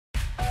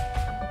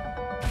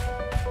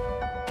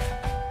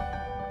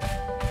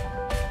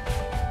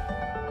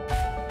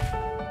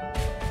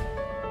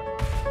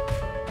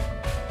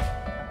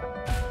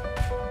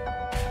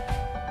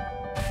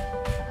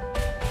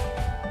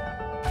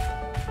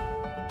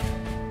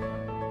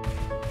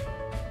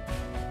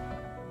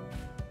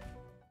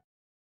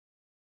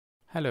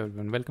Hello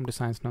everyone, welcome to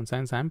Science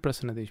Nonscience. I'm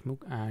Prasanna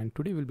Deshmukh and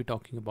today we'll be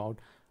talking about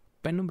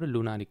Penumbral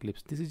Lunar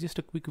Eclipse. This is just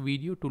a quick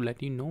video to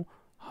let you know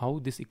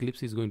how this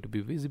eclipse is going to be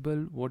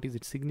visible, what is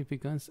its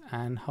significance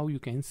and how you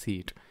can see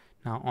it.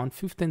 Now on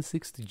 5th and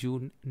 6th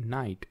June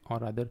night, or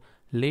rather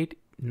late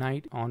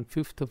night on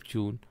 5th of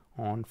June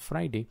on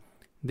Friday,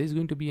 there is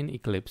going to be an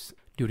eclipse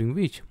during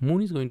which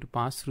moon is going to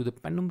pass through the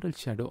penumbral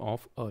shadow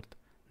of Earth.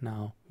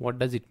 Now what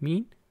does it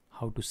mean?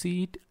 How to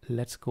see it?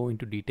 Let's go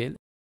into detail.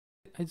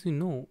 As you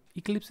know,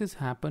 eclipses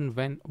happen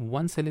when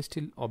one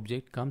celestial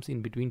object comes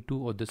in between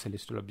two other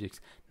celestial objects.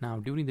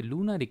 Now during the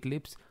lunar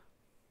eclipse,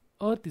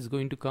 Earth is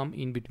going to come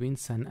in between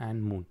Sun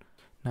and Moon.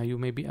 Now you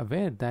may be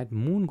aware that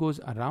Moon goes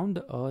around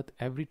the Earth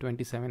every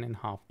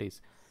 27.5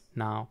 days.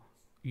 Now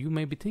you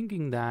may be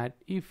thinking that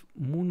if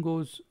Moon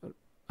goes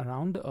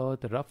around the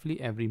Earth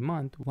roughly every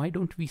month, why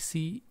don't we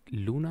see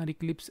lunar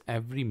eclipse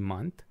every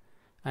month?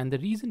 And the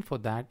reason for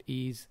that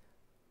is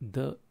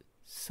the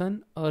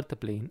Sun-Earth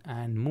plane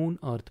and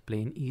Moon-Earth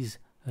plane is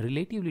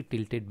relatively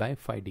tilted by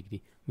 5 degrees,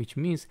 which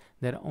means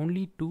there are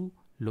only two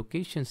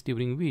locations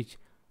during which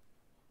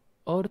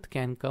Earth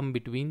can come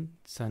between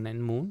Sun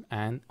and Moon,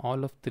 and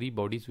all of three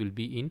bodies will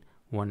be in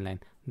one line.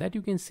 That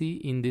you can see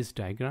in this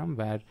diagram,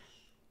 where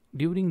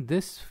during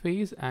this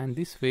phase and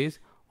this phase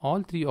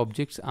all three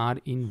objects are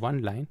in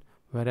one line,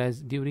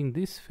 whereas during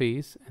this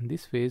phase and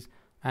this phase,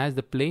 as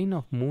the plane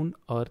of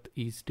Moon-Earth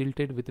is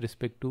tilted with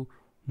respect to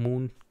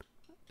Moon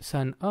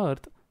Sun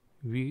Earth,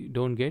 we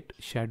don't get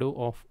shadow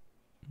of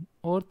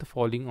Earth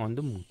falling on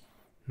the Moon.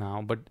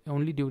 Now but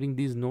only during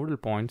these nodal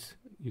points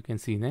you can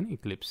see an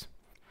eclipse.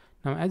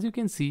 Now as you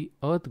can see,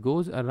 Earth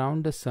goes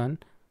around the Sun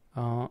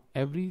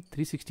every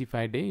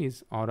 365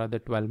 days, or rather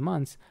 12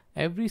 months.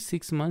 Every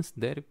 6 months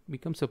there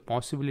becomes a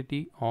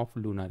possibility of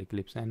lunar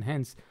eclipse, and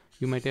hence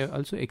you might have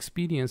also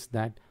experienced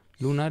that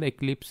lunar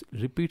eclipse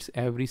repeats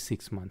every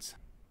 6 months.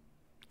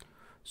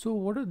 So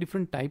what are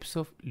different types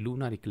of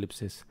lunar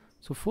eclipses?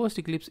 So first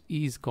eclipse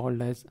is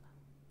called as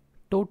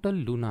total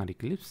lunar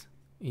eclipse,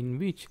 in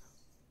which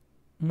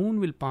Moon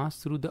will pass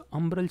through the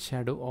umbral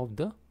shadow of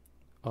the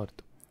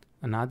Earth.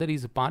 Another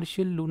is a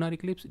partial lunar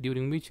eclipse,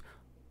 during which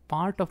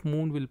part of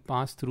Moon will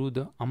pass through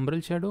the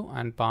umbral shadow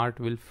and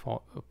part will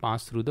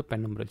pass through the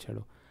penumbral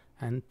shadow.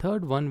 And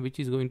third one, which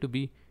is going to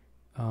be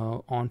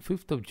on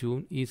 5th of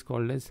June, is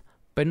called as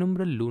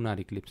penumbral lunar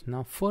eclipse.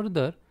 Now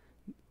further,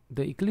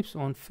 the eclipse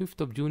on 5th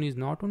of June is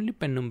not only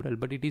penumbral,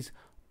 but it is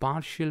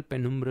partial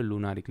penumbral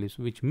lunar eclipse,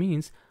 which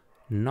means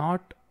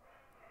not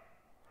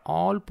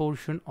all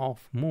portion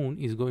of Moon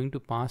is going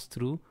to pass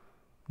through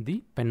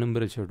the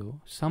penumbral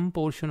shadow. Some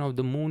portion of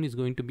the Moon is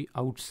going to be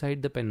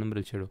outside the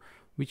penumbral shadow,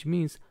 which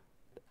means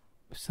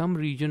some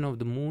region of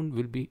the Moon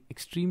will be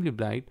extremely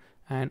bright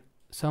and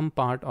some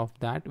part of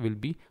that will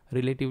be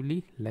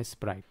relatively less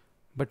bright.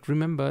 But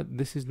remember,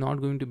 this is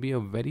not going to be a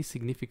very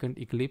significant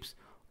eclipse.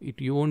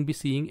 You won't be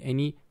seeing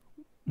any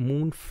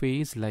Moon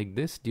phase like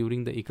this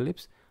during the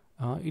eclipse.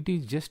 It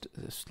is just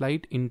a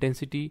slight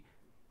intensity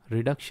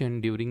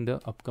reduction during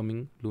the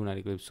upcoming lunar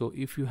eclipse. So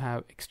if you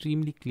have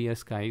extremely clear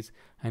skies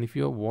and if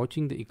you are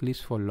watching the eclipse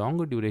for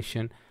longer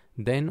duration,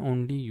 then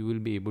only you will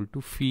be able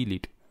to feel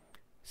it.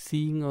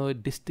 Seeing a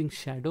distinct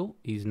shadow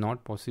is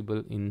not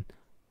possible in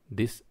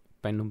this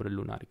penumbral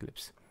lunar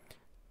eclipse.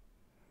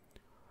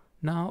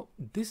 Now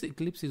this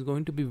eclipse is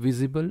going to be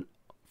visible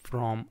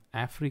from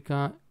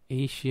Africa,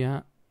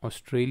 Asia,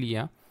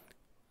 Australia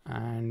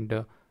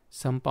and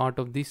some part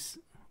of this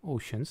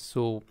oceans.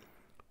 So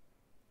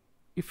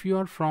if you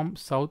are from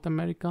South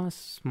America,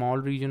 small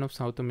region of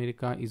South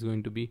America is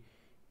going to be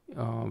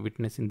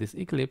witnessing this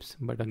eclipse.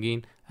 But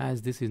again,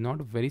 as this is not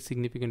a very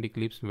significant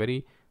eclipse,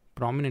 very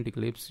prominent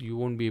eclipse, you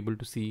won't be able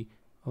to see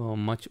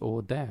much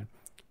over there.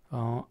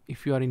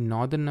 If you are in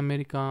Northern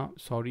America,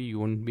 sorry, you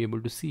won't be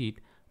able to see it.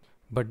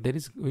 But there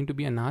is going to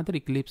be another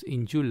eclipse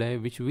in July,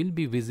 which will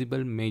be visible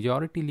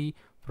majoritarily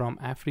from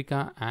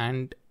Africa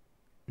and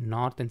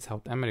North and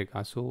South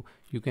America. So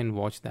you can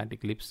watch that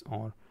eclipse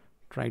or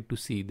try to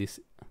see this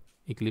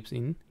eclipse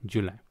in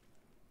July.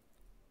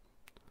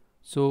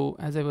 So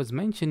as I was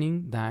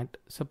mentioning, that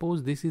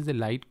suppose this is a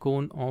light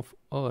cone of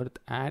Earth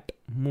at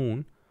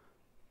Moon,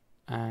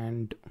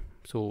 and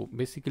so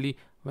basically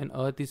when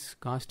Earth is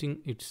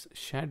casting its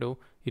shadow,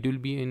 it will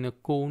be in a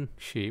cone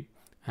shape,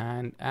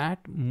 and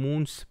at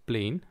Moon's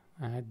plane,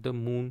 at the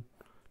Moon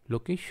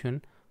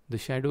location, the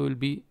shadow will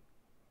be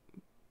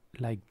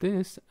like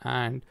this,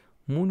 and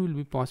Moon will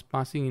be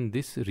passing in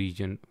this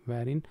region,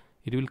 wherein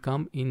it will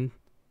come in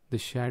the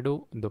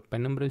shadow, the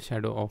penumbral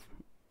shadow of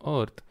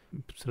Earth,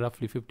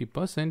 roughly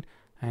 50%,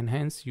 and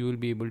hence you will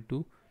be able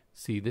to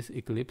see this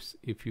eclipse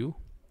if you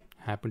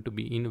happen to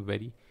be in a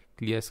very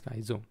clear sky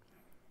zone.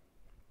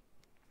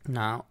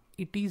 Now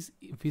it is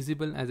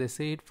visible, as I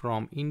said,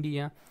 from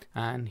India,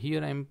 and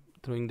here I am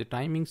throwing the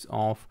timings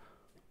of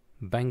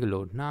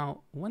Bangalore.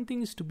 Now one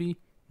thing is to be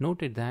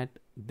noted, that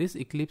this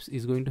eclipse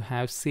is going to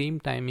have same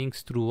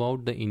timings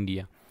throughout the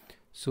India.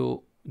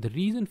 So the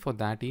reason for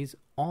that is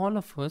all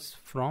of us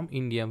from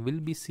India will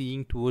be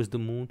seeing towards the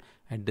Moon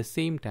at the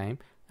same time,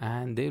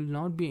 and there will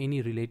not be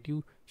any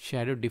relative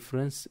shadow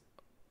difference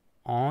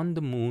on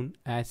the moon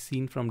as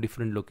seen from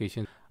different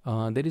locations.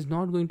 There is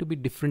not going to be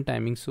different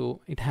timing.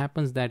 So it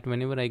happens that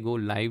whenever I go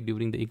live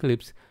during the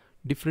eclipse,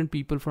 different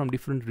people from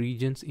different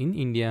regions in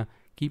India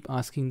keep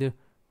asking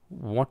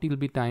what will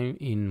be time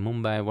in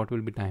Mumbai, what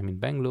will be time in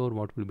Bangalore,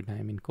 what will be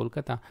time in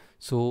Kolkata.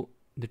 So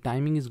the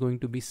timing is going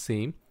to be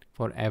same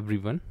for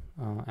everyone,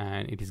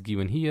 and it is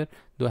given here.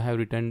 Though I have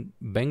written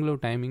Bangalore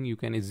timing, you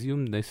can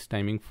assume this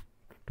timing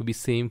to be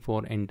same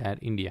for entire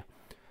India.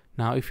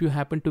 Now if you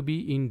happen to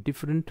be in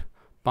different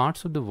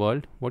parts of the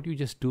world, what you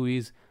just do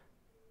is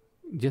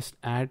just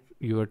add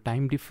your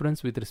time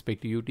difference with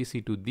respect to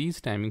UTC to these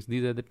timings.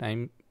 These are the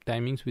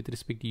timings with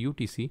respect to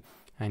UTC,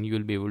 and you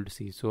will be able to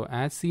see. So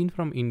as seen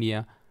from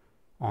India,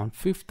 on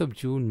 5th of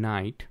June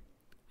night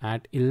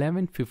at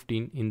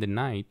 11:15 in the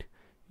night,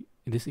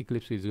 this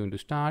eclipse is going to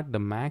start. The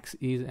max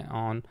is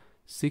on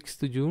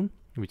 6th June,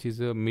 which is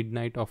a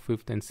midnight of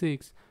 5th and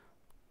 6th.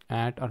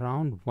 At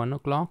around 1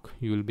 o'clock,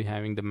 you will be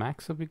having the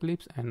max of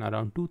eclipse, and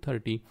around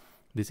 2:30,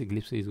 this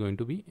eclipse is going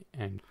to be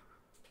end.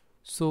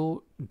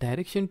 So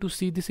direction to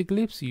see this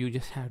eclipse, you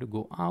just have to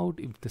go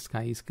out. If the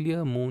sky is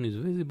clear, moon is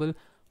visible,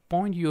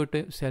 point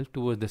yourself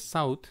towards the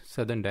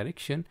southern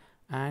direction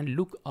and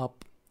look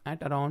up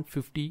at around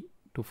 50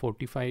 to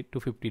 45 to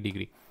 50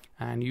 degree,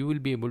 and you will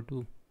be able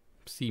to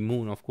see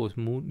moon. Of course,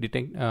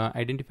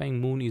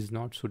 identifying moon is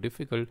not so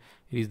difficult.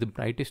 It is the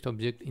brightest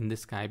object in the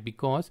sky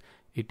because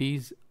it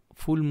is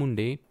full moon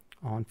day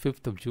on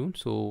 5th of June.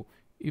 So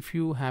if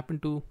you happen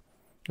to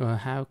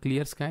have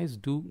clear skies,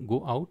 do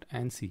go out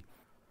and see.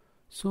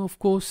 So of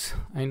course,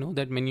 I know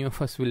that many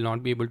of us will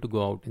not be able to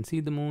go out and see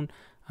the moon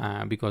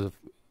because of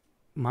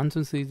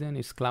monsoon season.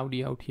 It's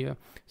cloudy out here.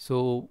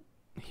 So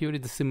here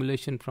is the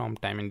simulation from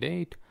time and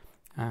date,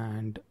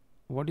 and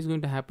what is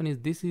going to happen is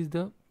this is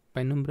the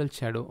penumbral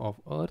shadow of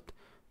Earth,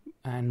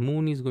 and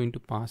moon is going to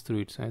pass through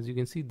it. So as you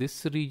can see,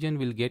 this region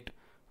will get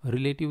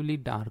relatively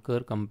darker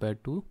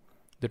compared to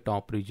the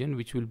top region,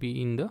 which will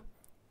be in the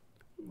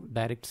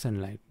direct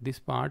sunlight. This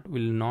part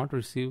will not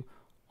receive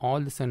all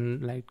the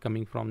sunlight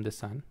coming from the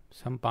sun.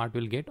 Some part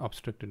will get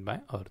obstructed by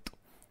Earth,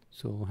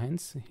 so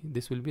hence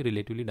this will be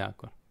relatively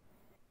darker.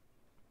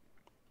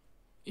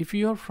 If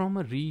you are from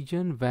a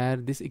region where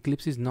this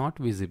eclipse is not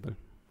visible,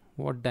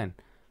 what then?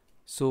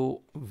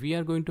 So we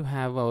are going to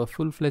have our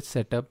full-fledged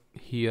setup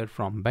here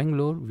from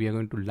Bangalore. We are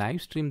going to live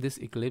stream this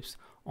eclipse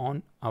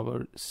on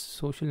our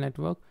social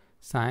network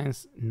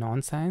Science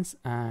Non-Science,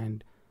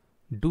 and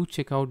do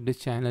check out this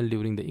channel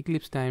during the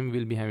eclipse time.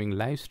 We'll be having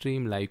live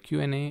stream, live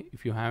Q&A.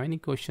 If you have any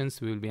questions,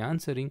 we will be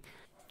answering.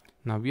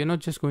 Now we are not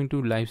just going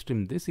to live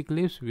stream this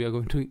eclipse, we are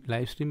going to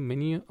live stream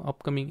many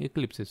upcoming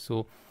eclipses.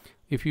 So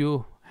if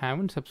you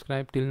haven't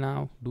subscribed till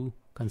now, do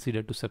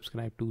consider to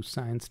subscribe to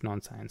Science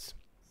Non-Science.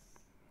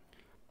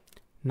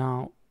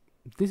 Now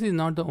this is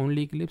not the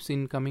only eclipse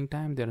in coming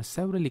time. There are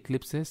several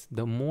eclipses.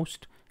 The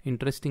most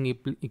interesting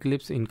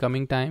eclipse in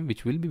coming time,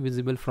 which will be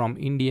visible from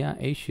India,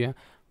 Asia,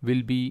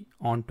 will be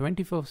on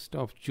 21st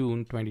of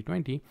June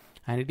 2020,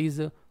 and it is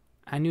a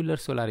annular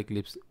solar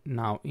eclipse.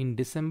 Now in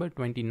December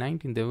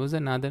 2019 there was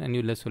another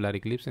annular solar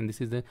eclipse, and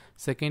this is the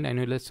second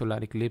annular solar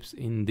eclipse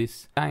in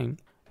this time.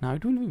 Now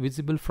it will be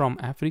visible from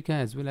Africa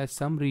as well as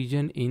some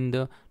region in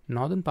the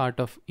northern part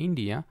of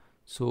India.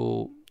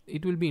 So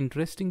it will be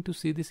interesting to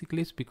see this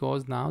eclipse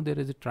because now there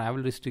is a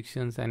travel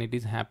restrictions and it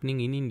is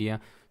happening in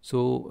India.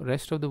 So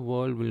rest of the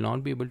world will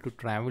not be able to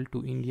travel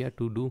to India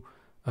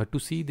to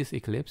see this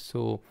eclipse.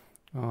 So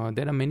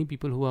there are many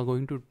people who are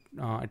going to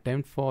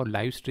attempt for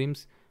live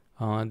streams.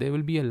 There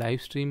will be a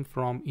live stream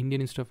from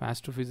Indian Institute of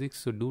Astrophysics,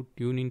 so do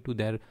tune into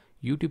their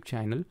YouTube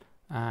channel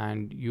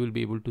and you will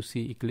be able to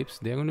see eclipse.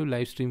 They are going to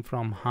live stream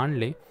from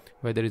Hanle,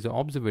 where there is an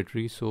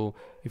observatory. So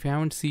if you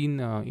haven't seen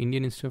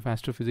Indian Institute of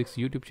Astrophysics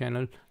YouTube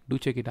channel, do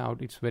check it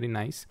out. It's very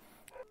nice.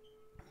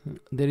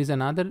 There is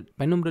another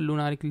penumbral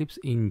lunar eclipse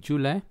in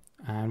July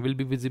and will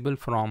be visible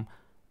from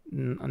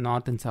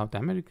North and South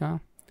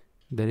America.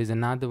 There is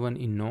another one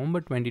in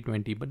November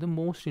 2020, but the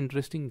most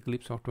interesting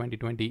eclipse of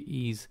 2020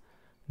 is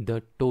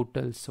the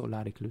total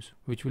solar eclipse,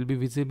 which will be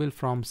visible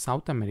from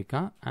South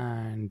America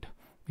and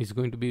is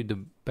going to be the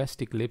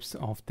best eclipse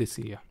of this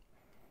year.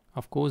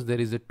 Of course, there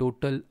is a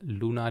total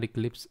lunar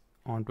eclipse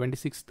on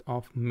 26th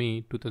of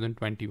May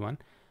 2021,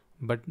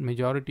 but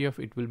majority of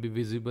it will be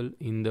visible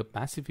in the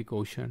Pacific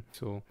Ocean.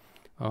 So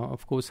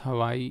of course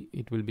Hawaii,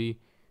 it will be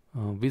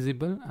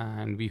visible,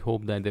 and we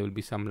hope that there will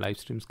be some live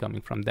streams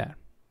coming from there.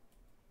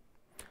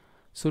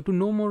 So to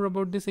know more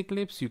about this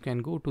eclipse, you can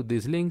go to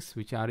these links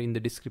which are in the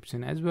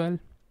description as well.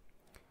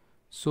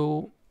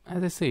 So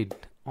as I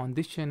said, on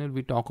this channel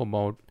we talk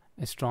about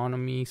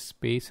astronomy,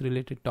 space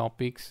related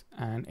topics,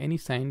 and any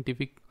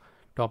scientific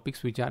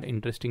topics which are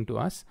interesting to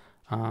us.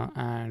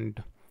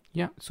 And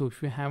yeah, so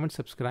if you haven't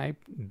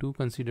subscribed, do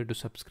consider to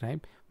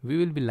subscribe. We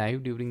will be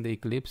live during the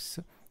eclipse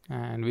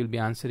and we'll be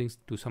answering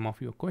to some of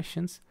your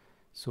questions.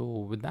 So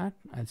with that,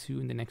 I'll see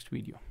you in the next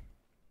video.